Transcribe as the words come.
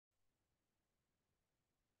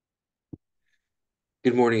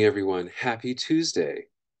Good morning, everyone. Happy Tuesday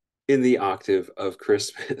in the octave of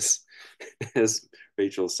Christmas, as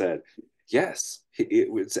Rachel said. Yes,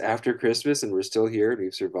 it's after Christmas and we're still here and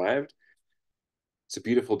we've survived. It's a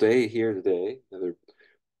beautiful day here today. Another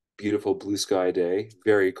beautiful blue sky day,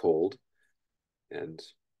 very cold. And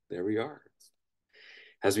there we are.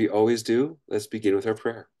 As we always do, let's begin with our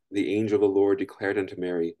prayer. The angel of the Lord declared unto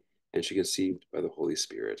Mary, and she conceived by the Holy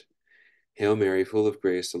Spirit. Hail Mary, full of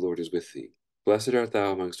grace, the Lord is with thee. Blessed art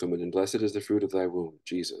thou amongst women, and blessed is the fruit of thy womb,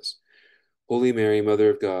 Jesus. Holy Mary,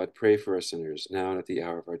 Mother of God, pray for us sinners, now and at the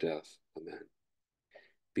hour of our death. Amen.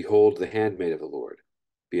 Behold, the handmaid of the Lord.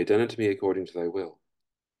 Be it done unto me according to thy will.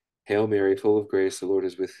 Hail Mary, full of grace, the Lord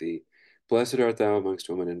is with thee. Blessed art thou amongst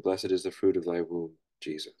women, and blessed is the fruit of thy womb,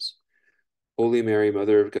 Jesus. Holy Mary,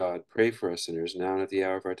 Mother of God, pray for us sinners, now and at the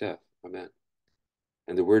hour of our death. Amen.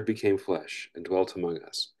 And the Word became flesh, and dwelt among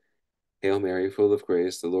us. Hail Mary, full of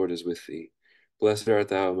grace, the Lord is with thee. Blessed art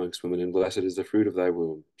thou amongst women, and blessed is the fruit of thy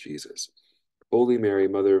womb, Jesus. Holy Mary,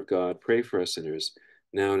 Mother of God, pray for us sinners,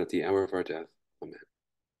 now and at the hour of our death. Amen.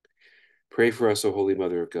 Pray for us, O Holy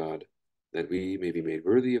Mother of God, that we may be made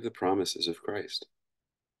worthy of the promises of Christ.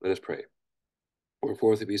 Let us pray. Pour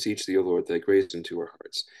forth, we beseech thee, O Lord, thy grace into our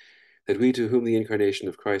hearts, that we, to whom the incarnation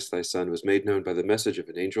of Christ thy Son was made known by the message of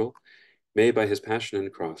an angel, may by his passion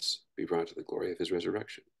and cross be brought to the glory of his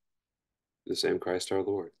resurrection. The same Christ our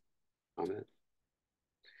Lord. Amen.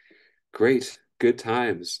 Great, good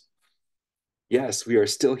times. Yes, we are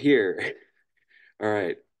still here. All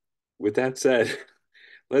right. With that said,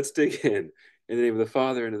 let's dig in. In the name of the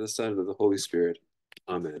Father, and of the Son, and of the Holy Spirit.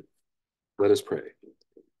 Amen. Let us pray.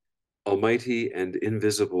 Almighty and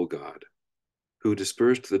invisible God, who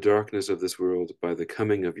dispersed the darkness of this world by the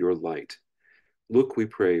coming of your light, look, we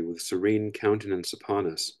pray, with serene countenance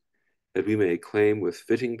upon us, that we may acclaim with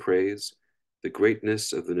fitting praise the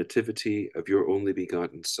greatness of the nativity of your only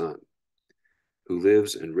begotten Son, who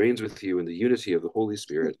lives and reigns with you in the unity of the Holy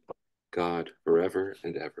Spirit, God, forever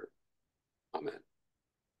and ever. Amen.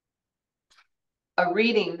 A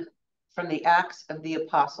reading from the Acts of the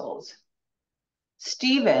Apostles.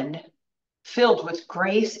 Stephen, filled with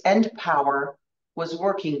grace and power, was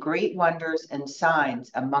working great wonders and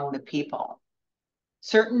signs among the people.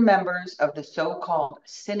 Certain members of the so-called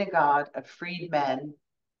synagogue of freedmen,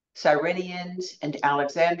 Cyrenians and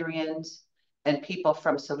Alexandrians, and people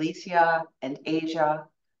from Cilicia and Asia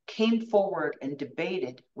came forward and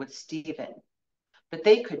debated with Stephen, but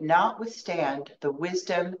they could not withstand the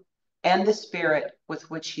wisdom and the spirit with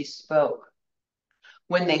which he spoke.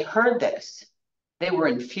 When they heard this, they were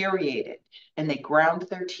infuriated and they ground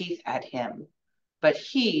their teeth at him. But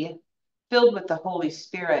he, filled with the Holy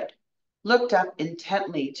Spirit, looked up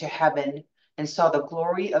intently to heaven and saw the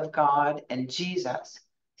glory of God and Jesus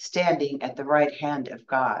standing at the right hand of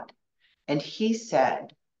God. And he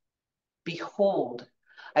said, Behold,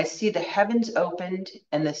 I see the heavens opened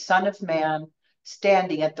and the Son of Man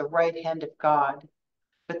standing at the right hand of God.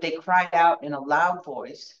 But they cried out in a loud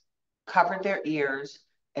voice, covered their ears,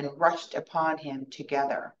 and rushed upon him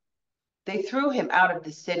together. They threw him out of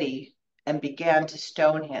the city and began to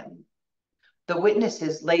stone him. The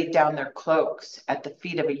witnesses laid down their cloaks at the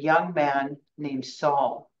feet of a young man named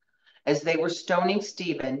Saul. As they were stoning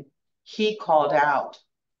Stephen, he called out,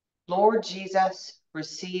 Lord Jesus,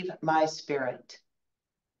 receive my spirit.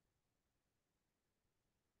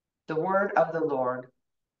 The word of the Lord.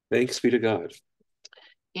 Thanks be to God.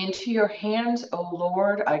 Into your hands, O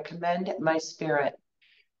Lord, I commend my spirit.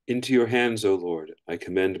 Into your hands, O Lord, I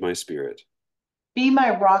commend my spirit. Be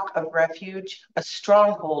my rock of refuge, a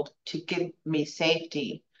stronghold to give me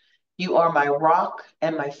safety. You are my rock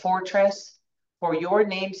and my fortress. For your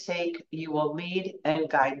name's sake, you will lead and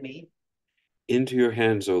guide me. Into your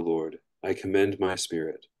hands, O Lord, I commend my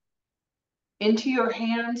spirit. Into your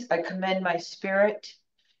hands I commend my spirit.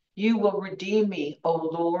 You will redeem me, O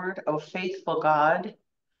Lord, O faithful God.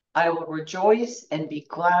 I will rejoice and be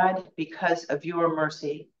glad because of your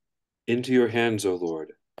mercy. Into your hands, O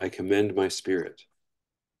Lord, I commend my spirit.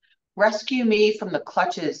 Rescue me from the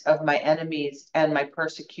clutches of my enemies and my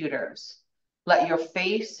persecutors. Let your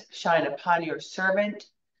face shine upon your servant.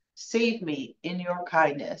 Save me in your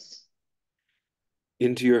kindness.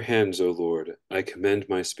 Into your hands, O Lord, I commend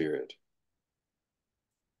my spirit.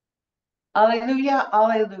 Alleluia,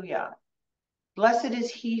 alleluia. Blessed is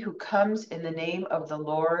he who comes in the name of the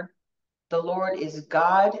Lord. The Lord is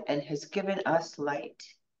God and has given us light.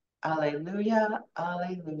 Alleluia,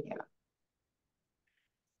 alleluia.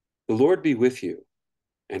 The Lord be with you,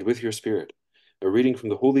 and with your spirit. A reading from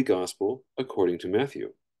the Holy Gospel according to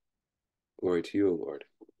Matthew. Glory to you, O Lord.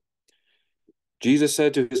 Jesus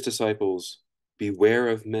said to his disciples, Beware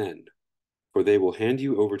of men, for they will hand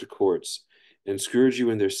you over to courts and scourge you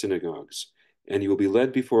in their synagogues, and you will be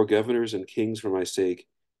led before governors and kings for my sake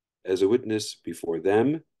as a witness before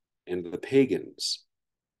them and the pagans.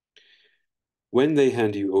 When they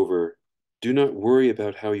hand you over, do not worry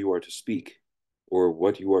about how you are to speak or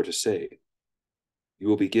what you are to say. You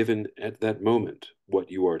will be given at that moment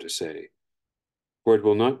what you are to say. For it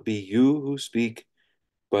will not be you who speak,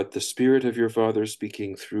 but the Spirit of your Father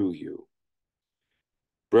speaking through you.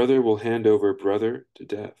 Brother will hand over brother to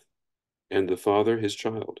death, and the father his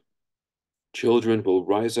child. Children will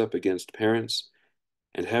rise up against parents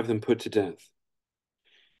and have them put to death.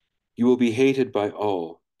 You will be hated by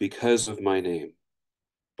all because of my name,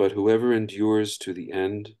 but whoever endures to the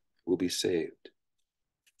end will be saved.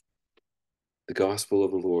 The Gospel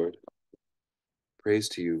of the Lord. Praise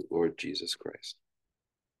to you, Lord Jesus Christ.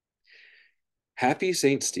 Happy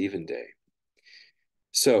St. Stephen Day.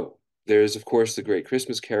 So, there's, of course, the great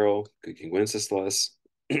Christmas carol, Good King Wenceslas.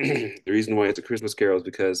 The reason why it's a Christmas carol is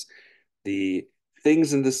because the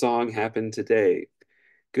things in the song happen today.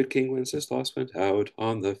 Good King Wenceslas went out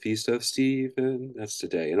on the feast of Stephen. That's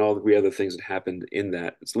today. And all the other things that happened in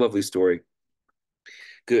that. It's a lovely story.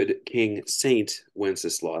 Good King Saint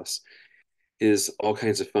Wenceslas is all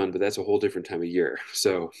kinds of fun, but that's a whole different time of year.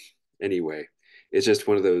 So anyway, it's just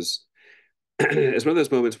one of those it's one of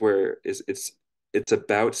those moments where it's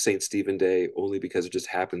about Saint Stephen Day only because it just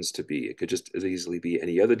happens to be. It could just as easily be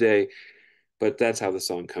any other day, but that's how the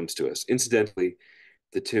song comes to us. Incidentally,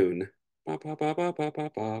 the tune is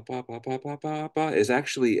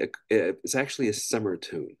actually a summer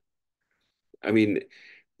tune. I mean,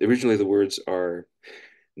 originally the words are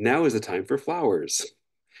 "Now is the time for flowers."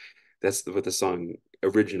 That's what the song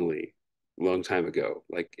originally, a long time ago,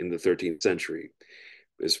 like in the 13th century,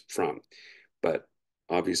 is from. But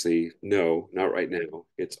obviously, no, not right now.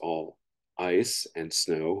 It's all ice and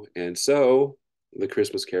snow. And so the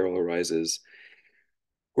Christmas carol arises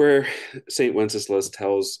where St. Wenceslas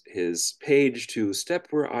tells his page to step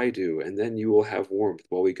where I do, and then you will have warmth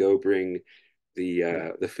while we go bring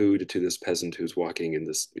the food to this peasant who's walking in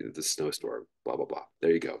this snowstorm. Blah blah blah.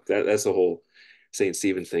 There you go. That's the whole St.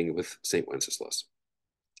 Stephen thing with St. Wenceslas.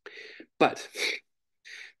 But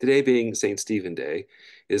today being St. Stephen Day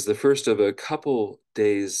is the first of a couple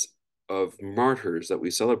days of martyrs that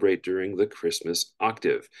we celebrate during the Christmas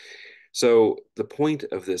octave. So the point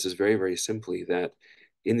of this is very, very simply that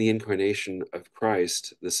in the incarnation of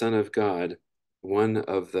Christ, the Son of God, one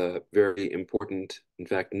of the very important, in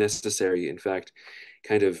fact, necessary, in fact,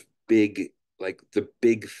 kind of big, like the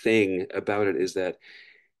big thing about it is that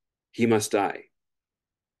he must die.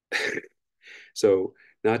 So,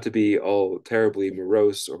 not to be all terribly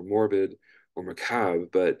morose or morbid or macabre,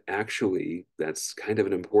 but actually, that's kind of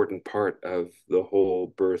an important part of the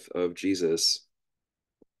whole birth of Jesus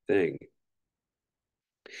thing.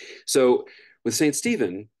 So, with St.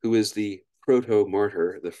 Stephen, who is the proto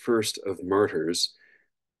martyr, the first of martyrs,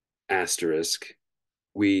 asterisk,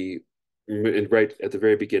 we, right at the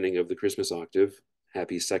very beginning of the Christmas octave,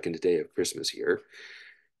 happy second day of Christmas here,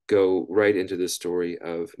 go right into this story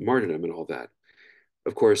of martyrdom and all that.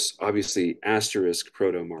 Of course, obviously, asterisk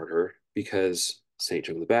proto martyr because St.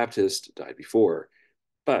 John the Baptist died before.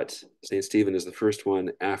 But St. Stephen is the first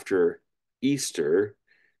one after Easter.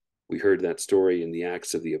 We heard that story in the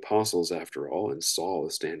Acts of the Apostles, after all, and Saul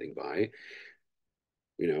is standing by.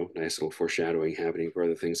 You know, nice little foreshadowing happening for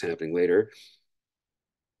other things happening later.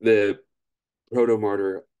 The proto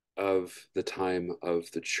martyr of the time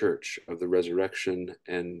of the church, of the resurrection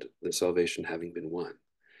and the salvation having been won.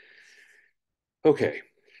 Okay,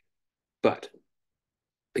 but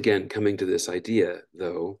again, coming to this idea,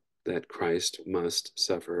 though, that Christ must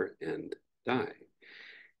suffer and die.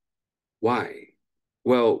 Why?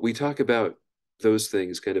 Well, we talk about those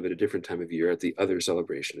things kind of at a different time of year at the other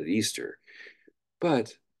celebration at Easter.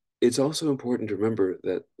 But it's also important to remember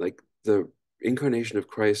that, like, the incarnation of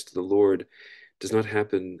Christ, the Lord, does not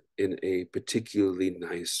happen in a particularly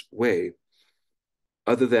nice way,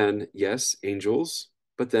 other than, yes, angels,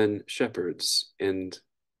 but then shepherds and,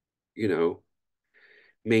 you know,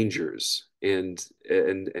 mangers and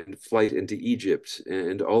flight into Egypt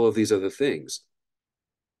and all of these other things.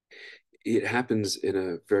 It happens in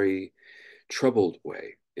a very troubled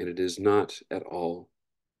way, and it is not at all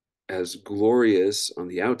as glorious on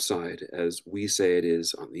the outside as we say it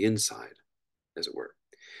is on the inside, as it were.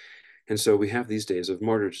 And so we have these days of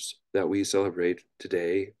martyrs that we celebrate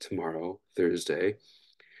today, tomorrow, Thursday.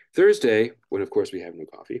 Thursday, when of course we have no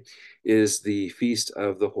coffee, is the feast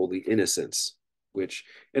of the Holy Innocents, which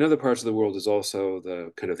in other parts of the world is also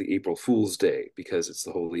the kind of the April Fool's Day because it's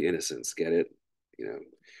the Holy Innocents. Get it? You know.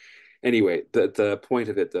 Anyway, the point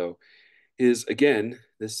of it though is again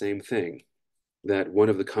the same thing, that one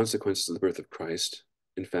of the consequences of the birth of Christ,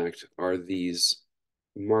 in fact, are these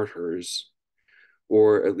martyrs,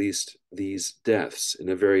 or at least these deaths in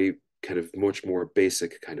a very kind of much more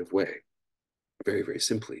basic kind of way. Very, very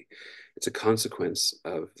simply, it's a consequence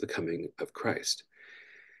of the coming of Christ,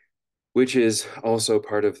 which is also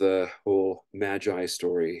part of the whole Magi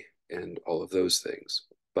story and all of those things.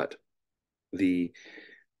 But the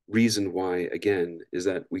reason why, again, is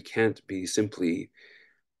that we can't be simply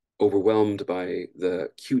overwhelmed by the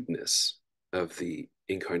cuteness of the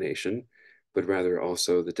incarnation, but rather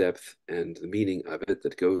also the depth and the meaning of it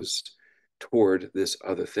that goes toward this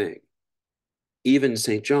other thing. Even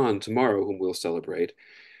St. John tomorrow, whom we'll celebrate,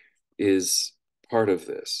 is part of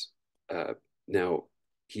this. Now,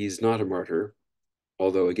 he's not a martyr,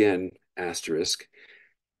 although again, asterisk,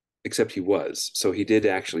 except he was. So he did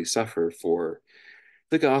actually suffer for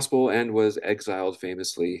the gospel and was exiled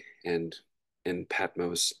famously, and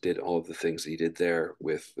Patmos did all of the things he did there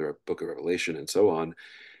with the book of Revelation and so on.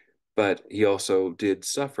 But he also did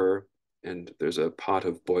suffer, and there's a pot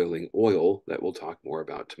of boiling oil that we'll talk more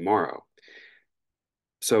about tomorrow.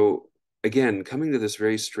 So again, coming to this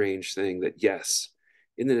very strange thing that yes,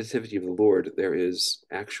 in the Nativity of the Lord, there is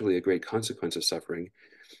actually a great consequence of suffering.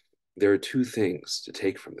 There are two things to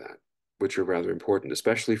take from that, which are rather important,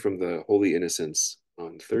 especially from the Holy Innocents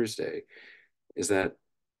on Thursday, is that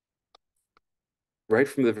right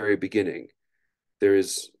from the very beginning, there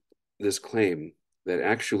is this claim that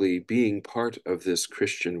actually being part of this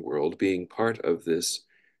Christian world, being part of this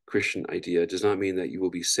Christian idea, does not mean that you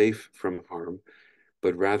will be safe from harm,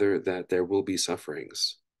 but rather that there will be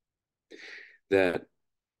sufferings. That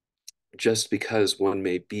just because one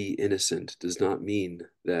may be innocent does not mean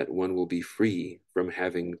that one will be free from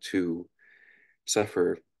having to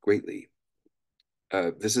suffer greatly.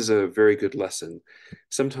 This is a very good lesson.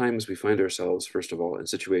 Sometimes we find ourselves, first of all, in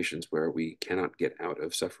situations where we cannot get out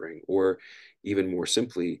of suffering, or even more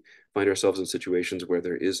simply, find ourselves in situations where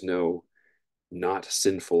there is no not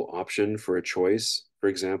sinful option for a choice, for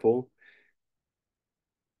example.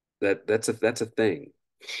 That's a thing.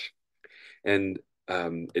 And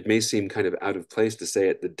it may seem kind of out of place to say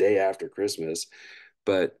it the day after Christmas,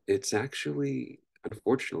 but it's actually,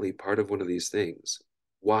 unfortunately, part of one of these things.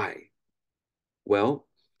 Why? Well,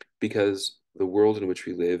 because the world in which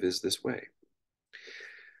we live is this way.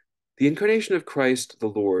 The incarnation of Christ the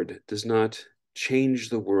Lord does not change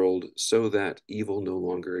the world so that evil no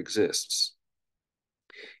longer exists.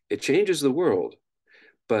 It changes the world,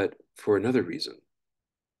 but for another reason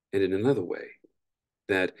and in another way,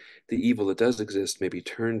 that the evil that does exist may be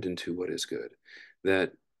turned into what is good,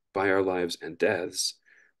 that by our lives and deaths,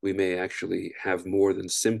 we may actually have more than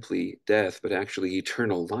simply death, but actually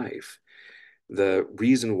eternal life. The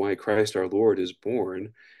reason why Christ our Lord is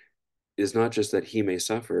born is not just that he may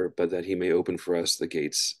suffer, but that he may open for us the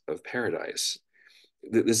gates of paradise.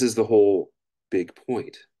 This is the whole big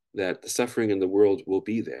point, that the suffering in the world will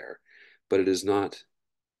be there, but it is not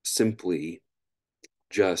simply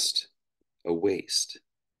just a waste.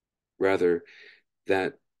 Rather,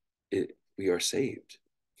 that we are saved.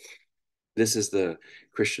 This is the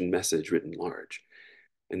Christian message written large.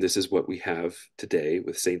 And this is what we have today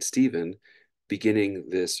with St. Stephen beginning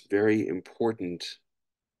this very important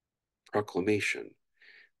proclamation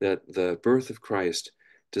that the birth of Christ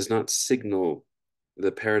does not signal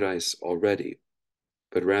the paradise already,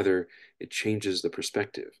 but rather it changes the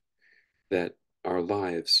perspective that our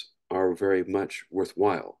lives are very much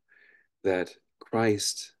worthwhile, that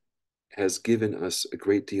Christ has given us a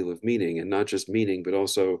great deal of meaning, and not just meaning, but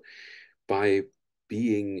also by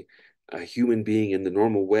being a human being in the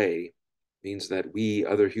normal way means that we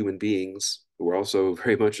other human beings who are also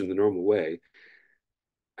very much in the normal way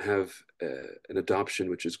have an adoption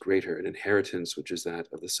which is greater, an inheritance which is that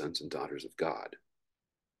of the sons and daughters of God.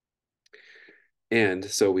 And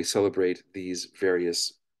so we celebrate these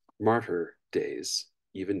various martyr days,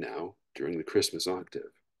 even now during the Christmas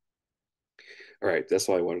octave. All right, that's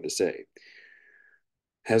all I wanted to say.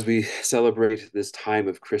 As we celebrate this time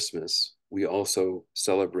of Christmas, we also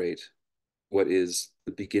celebrate what is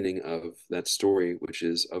the beginning of that story, which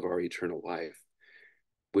is of our eternal life,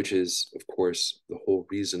 which is, of course, the whole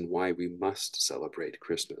reason why we must celebrate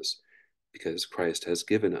Christmas, because Christ has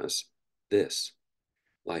given us this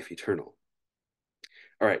life eternal.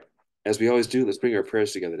 All right, as we always do, let's bring our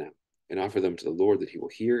prayers together now and offer them to the Lord that he will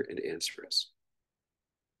hear and answer us.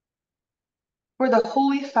 For the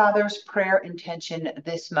Holy Father's prayer intention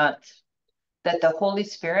this month, that the Holy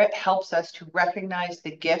Spirit helps us to recognize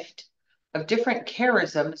the gift of different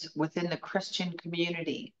charisms within the Christian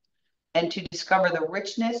community and to discover the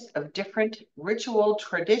richness of different ritual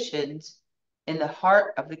traditions in the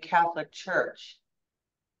heart of the Catholic Church.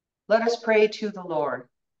 Let us pray to the Lord.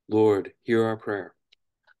 Lord, hear our prayer.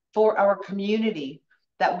 For our community,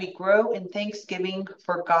 that we grow in thanksgiving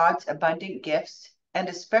for God's abundant gifts, and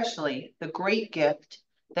especially the great gift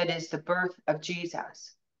that is the birth of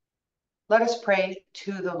Jesus. Let us pray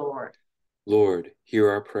to the Lord. Lord, hear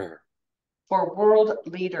our prayer. For world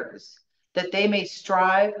leaders, that they may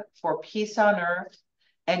strive for peace on earth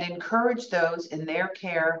and encourage those in their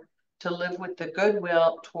care to live with the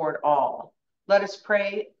goodwill toward all. Let us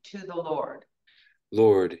pray to the Lord.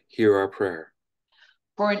 Lord, hear our prayer.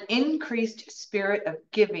 For an increased spirit of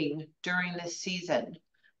giving during this season,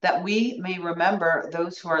 that we may remember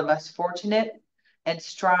those who are less fortunate and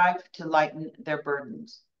strive to lighten their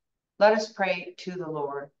burdens. Let us pray to the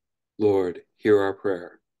Lord. Lord, hear our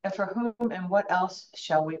prayer. And for whom and what else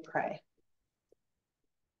shall we pray?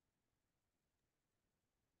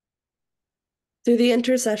 Through the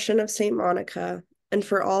intercession of Saint Monica, and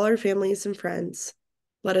for all our families and friends,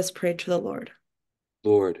 let us pray to the Lord.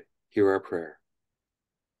 Lord, hear our prayer.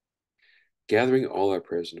 Gathering all our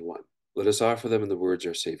prayers into one, let us offer them in the words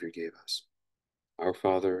our Savior gave us. Our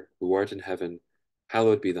Father, who art in heaven,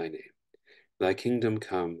 hallowed be thy name. Thy kingdom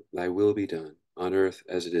come, thy will be done, on earth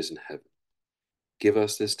as it is in heaven. Give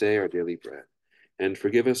us this day our daily bread, and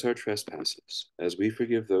forgive us our trespasses, as we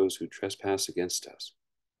forgive those who trespass against us.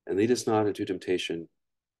 And lead us not into temptation,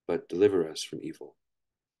 but deliver us from evil.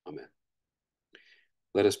 Amen.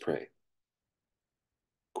 Let us pray.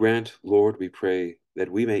 Grant, Lord, we pray,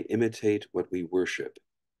 that we may imitate what we worship,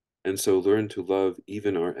 and so learn to love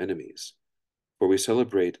even our enemies. For we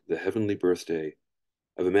celebrate the heavenly birthday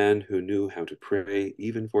of a man who knew how to pray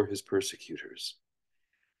even for his persecutors.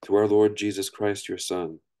 Through our Lord Jesus Christ, your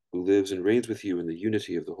Son, who lives and reigns with you in the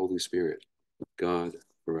unity of the Holy Spirit, God,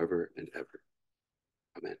 forever and ever.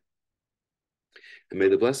 Amen. And may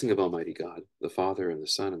the blessing of Almighty God, the Father, and the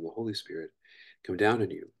Son, and the Holy Spirit come down on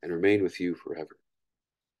you and remain with you forever.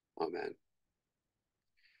 Amen.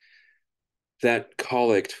 That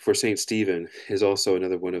collect for St. Stephen is also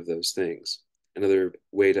another one of those things, another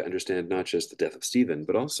way to understand not just the death of Stephen,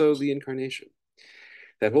 but also the incarnation.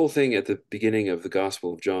 That whole thing at the beginning of the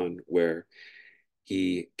Gospel of John, where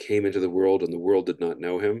he came into the world and the world did not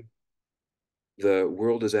know him, the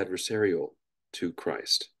world is adversarial to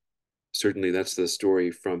Christ. Certainly that's the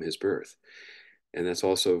story from his birth. And that's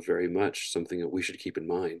also very much something that we should keep in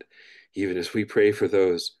mind, even as we pray for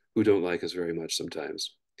those who don't like us very much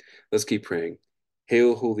sometimes. Let's keep praying.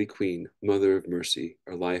 Hail, Holy Queen, Mother of Mercy,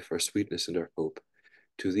 our life, our sweetness, and our hope.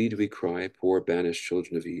 To thee do we cry, poor banished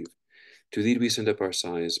children of Eve. To thee do we send up our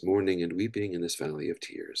sighs, mourning and weeping in this valley of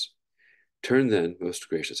tears. Turn then, most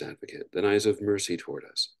gracious Advocate, thine eyes of mercy toward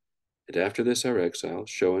us, and after this our exile,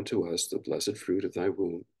 show unto us the blessed fruit of thy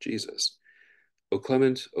womb, Jesus. O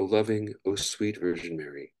clement, O loving, O sweet Virgin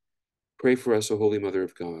Mary, pray for us, O Holy Mother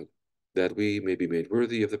of God, that we may be made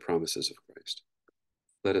worthy of the promises of Christ.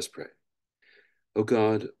 Let us pray. O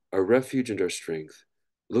God, our refuge and our strength,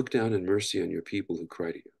 look down in mercy on your people who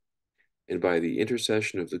cry to you, and by the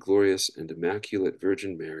intercession of the glorious and immaculate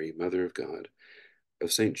Virgin Mary, Mother of God,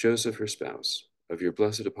 of Saint Joseph her spouse, of your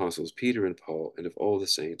blessed apostles Peter and Paul, and of all the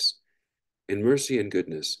saints, in mercy and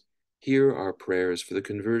goodness, hear our prayers for the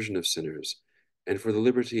conversion of sinners, and for the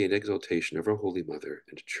liberty and exaltation of our Holy Mother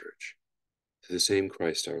and Church. Through the same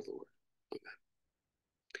Christ our Lord. Amen.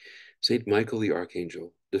 Saint Michael the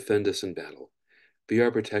Archangel, defend us in battle. Be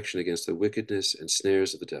our protection against the wickedness and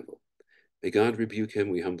snares of the devil. May God rebuke him,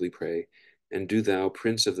 we humbly pray, and do thou,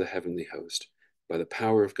 Prince of the heavenly host, by the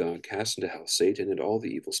power of God, cast into hell Satan and all the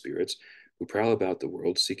evil spirits who prowl about the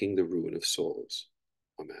world seeking the ruin of souls.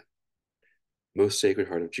 Amen. Most Sacred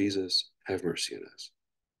Heart of Jesus, have mercy on us.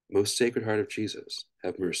 Most Sacred Heart of Jesus,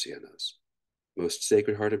 have mercy on us. Most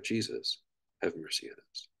Sacred Heart of Jesus, have mercy on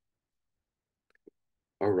us.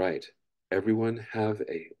 All right, everyone have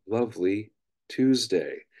a lovely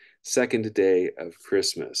Tuesday, second day of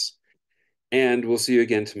Christmas. And we'll see you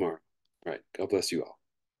again tomorrow. All right, God bless you all.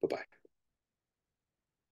 Bye-bye.